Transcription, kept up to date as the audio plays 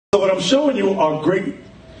So what I'm showing you are great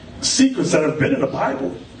secrets that have been in the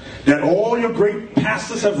Bible, that all your great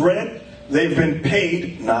pastors have read. They've been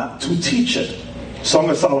paid not to teach it. Song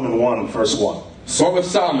of Solomon 1, verse 1. Song of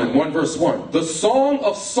Solomon 1, verse 1. The Song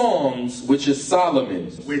of Songs, which is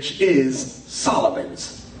Solomon's. Which is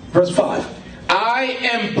Solomon's. Verse 5. I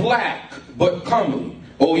am black, but comely,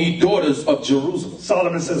 O ye daughters of Jerusalem.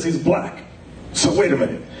 Solomon says he's black. So wait a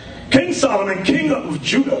minute. King Solomon, king of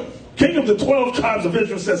Judah, king of the 12 tribes of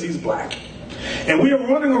Israel, says he's black. And we are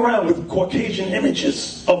running around with Caucasian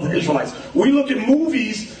images of the Israelites. We look at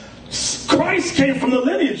movies. Christ came from the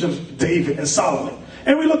lineage of David and Solomon.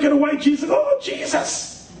 And we look at a white Jesus, oh,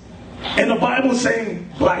 Jesus. And the Bible is saying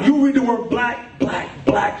black. You read the word black, black,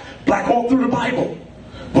 black, black all through the Bible.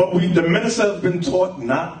 But the ministers have been taught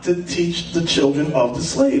not to teach the children of the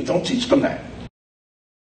slave. Don't teach them that.